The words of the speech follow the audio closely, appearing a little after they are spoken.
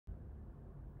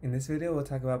In this video, we'll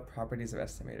talk about properties of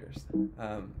estimators.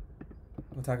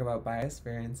 We'll talk about bias,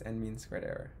 variance, and mean squared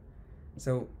error.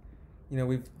 So,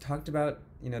 we've talked about,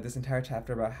 this entire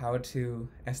chapter about how to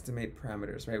estimate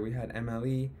parameters, right? We had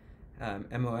MLE,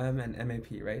 MOM, and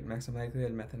MAP, right? Maximum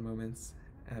likelihood, method of moments,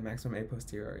 maximum a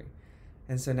posteriori.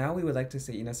 And so now we would like to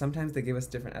say, sometimes they give us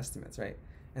different estimates, right?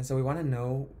 And so we want to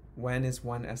know, when is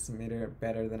one estimator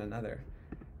better than another?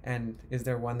 And is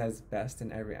there one that's best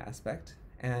in every aspect?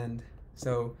 And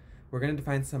so we're going to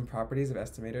define some properties of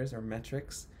estimators or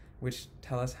metrics which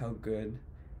tell us how good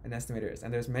an estimator is.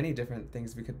 And there's many different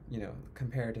things we could,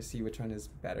 compare to see which one is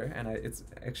better. And it's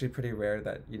actually pretty rare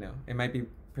that, it might be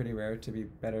pretty rare to be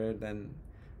better than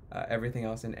everything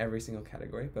else in every single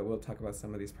category, but we'll talk about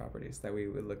some of these properties that we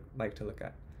would like to look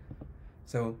at.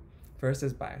 So first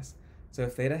is bias. So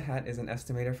if theta hat is an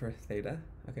estimator for theta,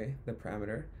 okay, the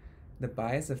parameter, the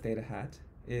bias of theta hat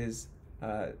is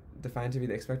defined to be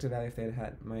the expected value of theta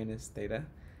hat minus theta.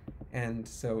 And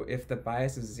so if the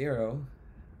bias is 0,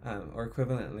 or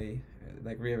equivalently,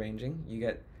 like rearranging, you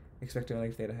get expected value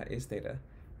of theta hat is theta,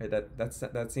 right?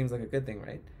 That seems like a good thing,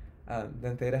 right?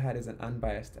 Then theta hat is an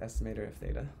unbiased estimator of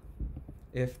theta.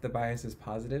 If the bias is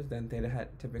positive, then theta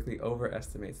hat typically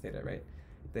overestimates theta, right?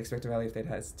 The expected value of theta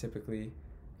hat is typically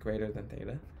greater than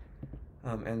theta.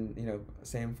 And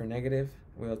same for negative,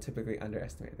 we'll typically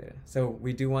underestimate theta. So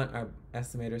we do want our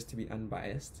estimators to be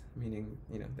unbiased, meaning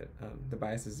that the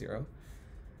bias is 0.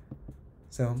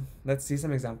 So let's see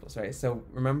some examples, right? So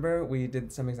remember we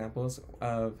did some examples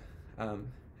of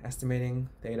estimating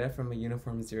theta from a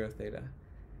uniform 0 theta.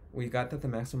 We got that the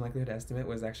maximum likelihood estimate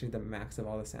was actually the max of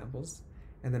all the samples,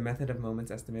 and the method of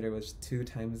moments estimator was 2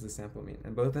 times the sample mean.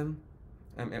 And both of them,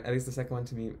 at least the second one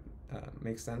to me,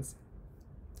 makes sense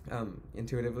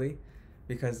intuitively,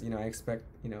 because I expect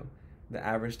the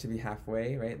average to be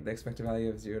halfway, right? The expected value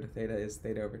of 0 to theta is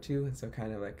theta over 2, and so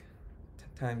kind of like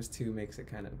times 2 makes it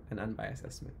kind of an unbiased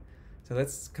estimate. So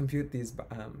let's compute these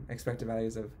expected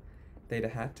values of theta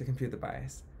hat to compute the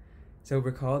bias. So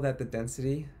recall that the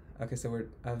density, okay, so we're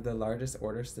of the largest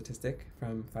order statistic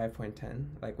from 5.10,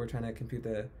 like we're trying to compute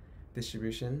the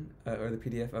distribution or the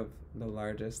PDF of the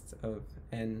largest of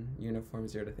n uniform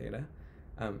 0 to theta.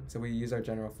 So we use our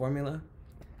general formula,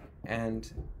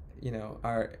 and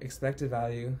our expected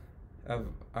value of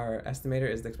our estimator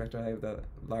is the expected value of the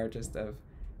largest of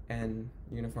n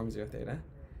uniform 0 theta.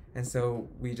 And so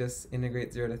we just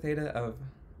integrate 0 to theta of,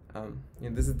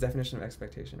 this is the definition of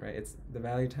expectation, right? It's the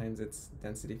value times its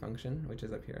density function, which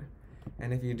is up here.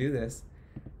 And if you do this,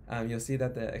 you'll see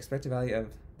that the expected value of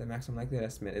the maximum likelihood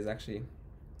estimate is actually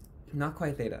not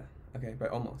quite theta, okay, but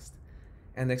almost.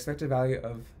 And the expected value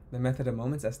of the method of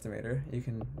moments estimator, you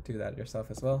can do that yourself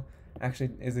as well, actually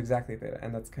is exactly theta.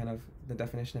 And that's kind of the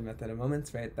definition of method of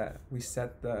moments, right? That we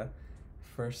set the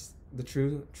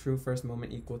true first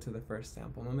moment equal to the first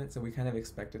sample moment. So we kind of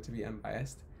expect it to be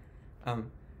unbiased. So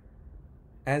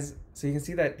you can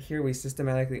see that here we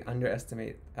systematically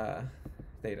underestimate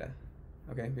theta,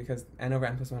 okay? Because n over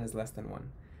n plus 1 is less than 1.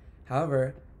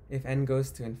 However, if n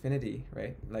goes to infinity,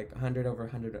 right, like 100 over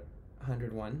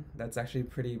 101, that's actually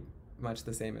pretty much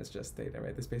the same as just theta,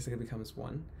 right? This basically becomes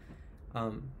 1.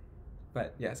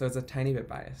 But yeah, so it's a tiny bit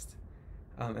biased.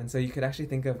 And so you could actually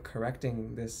think of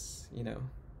correcting this,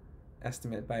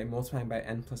 estimate by multiplying by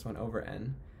n plus 1 over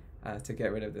n to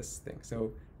get rid of this thing.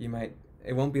 So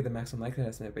it won't be the maximum likelihood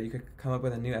estimate, but you could come up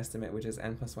with a new estimate, which is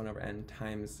n plus 1 over n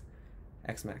times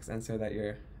x max, and so that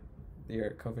your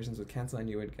coefficients would cancel and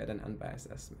you would get an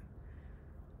unbiased estimate.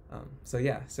 So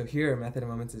yeah, so here method of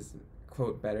moments is,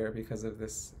 quote, better because of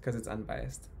this, because it's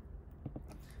unbiased.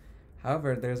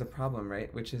 However, there's a problem,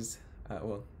 right, which is,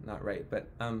 well, not right, but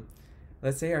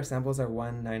let's say our samples are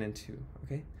 1, 9, and 2,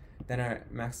 okay? Then our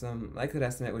maximum likelihood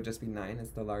estimate would just be 9, it's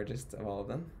the largest of all of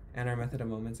them, and our method of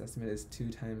moments estimate is 2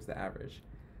 times the average.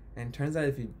 And it turns out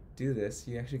if you do this,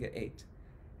 you actually get 8.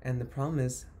 And the problem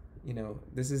is,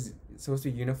 this is supposed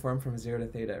to be uniform from 0 to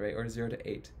theta, right, or 0 to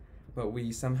 8, but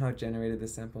we somehow generated the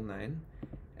sample 9,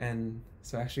 and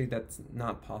so actually that's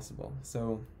not possible.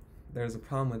 So there's a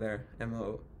problem with our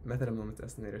method of moments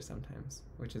estimator sometimes,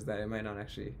 which is that it might not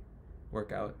actually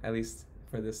work out, at least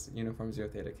for this uniform 0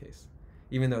 theta case,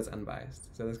 even though it's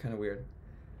unbiased. So that's kind of weird.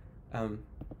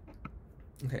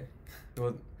 Okay,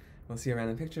 we'll see a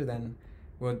random picture, then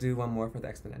we'll do one more for the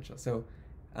exponential. So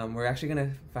we're actually going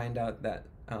to find out that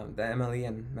the MLE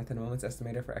and method of moments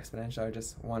estimator for exponential are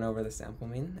just 1 over the sample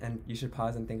mean, and you should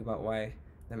pause and think about why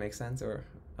that makes sense, or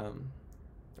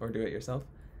do it yourself.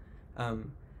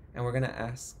 And we're going to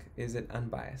ask, is it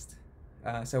unbiased?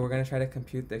 So we're going to try to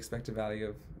compute the expected value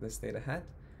of this theta hat.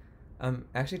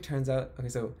 Actually turns out, okay,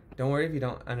 so don't worry if you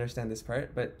don't understand this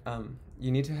part, but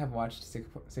you need to have watched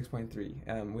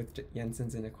 6.3 with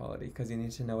Jensen's inequality, because you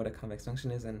need to know what a convex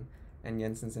function is and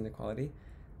Jensen's inequality.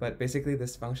 But basically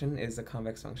this function is a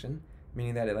convex function,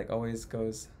 meaning that it like always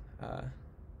goes,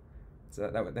 so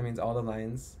that means all the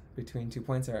lines between 2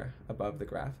 points are above the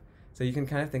graph. So you can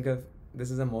kind of think of,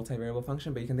 this is a multivariable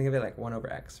function, but you can think of it like 1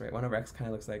 over x, right? 1 over x kind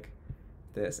of looks like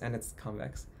this, and it's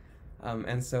convex.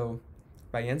 And so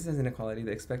by Jensen's inequality,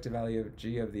 the expected value of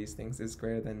g of these things is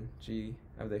greater than g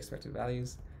of the expected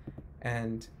values.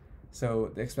 And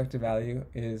so the expected value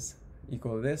is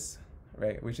equal to this,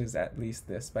 right, which is at least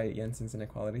this by Jensen's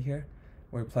inequality here,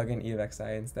 where we plug in e of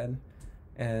xi instead,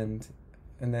 and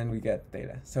then we get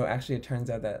theta. So actually it turns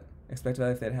out that expected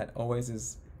value of theta hat always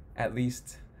is at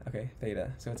least, okay,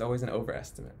 theta. So it's always an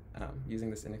overestimate using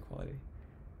this inequality.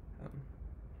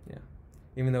 Yeah,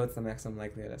 even though it's the maximum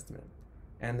likelihood estimate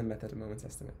and the method of moments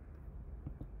estimate.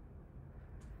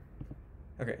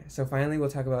 Okay, so finally we'll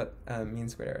talk about mean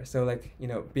squared error. So like, you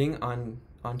know, being on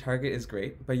target is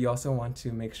great, but you also want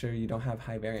to make sure you don't have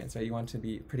high variance, right? You want to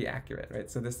be pretty accurate, right?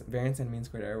 So this variance and mean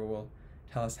squared error will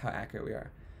tell us how accurate we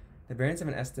are. The variance of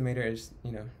an estimator is,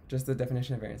 you know, just the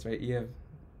definition of variance, right? E of,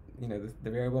 you know, the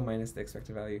variable minus the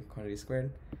expected value quantity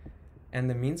squared. And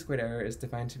the mean squared error is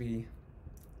defined to be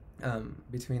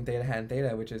between theta hat and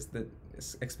theta, which is the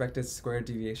expected square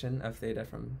deviation of theta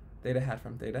hat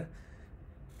from theta.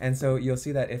 And so you'll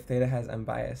see that if theta has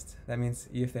unbiased, that means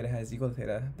E of theta has equal to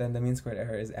theta, then the mean squared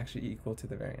error is actually equal to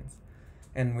the variance.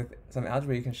 And with some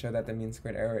algebra, you can show that the mean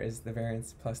squared error is the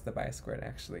variance plus the bias squared,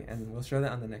 actually. And we'll show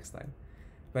that on the next slide.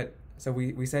 But so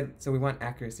we said, so we want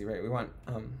accuracy, right? We want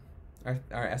our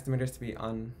estimators to be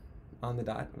on the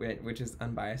dot, which is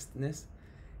unbiasedness.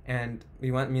 And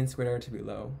we want mean squared error to be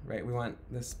low, right? We want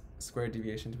this square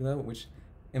deviation to be low, which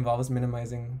involves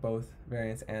minimizing both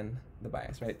variance and the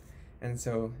bias, right? And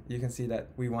so you can see that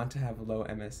we want to have low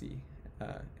MSE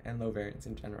and low variance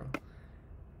in general.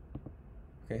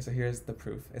 Okay, so here's the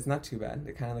proof. It's not too bad.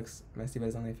 It kind of looks messy, but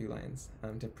it's only a few lines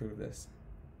to prove this.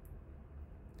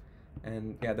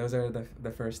 And yeah, those are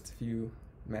the first few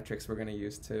metrics we're going to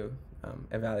use to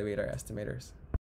evaluate our estimators.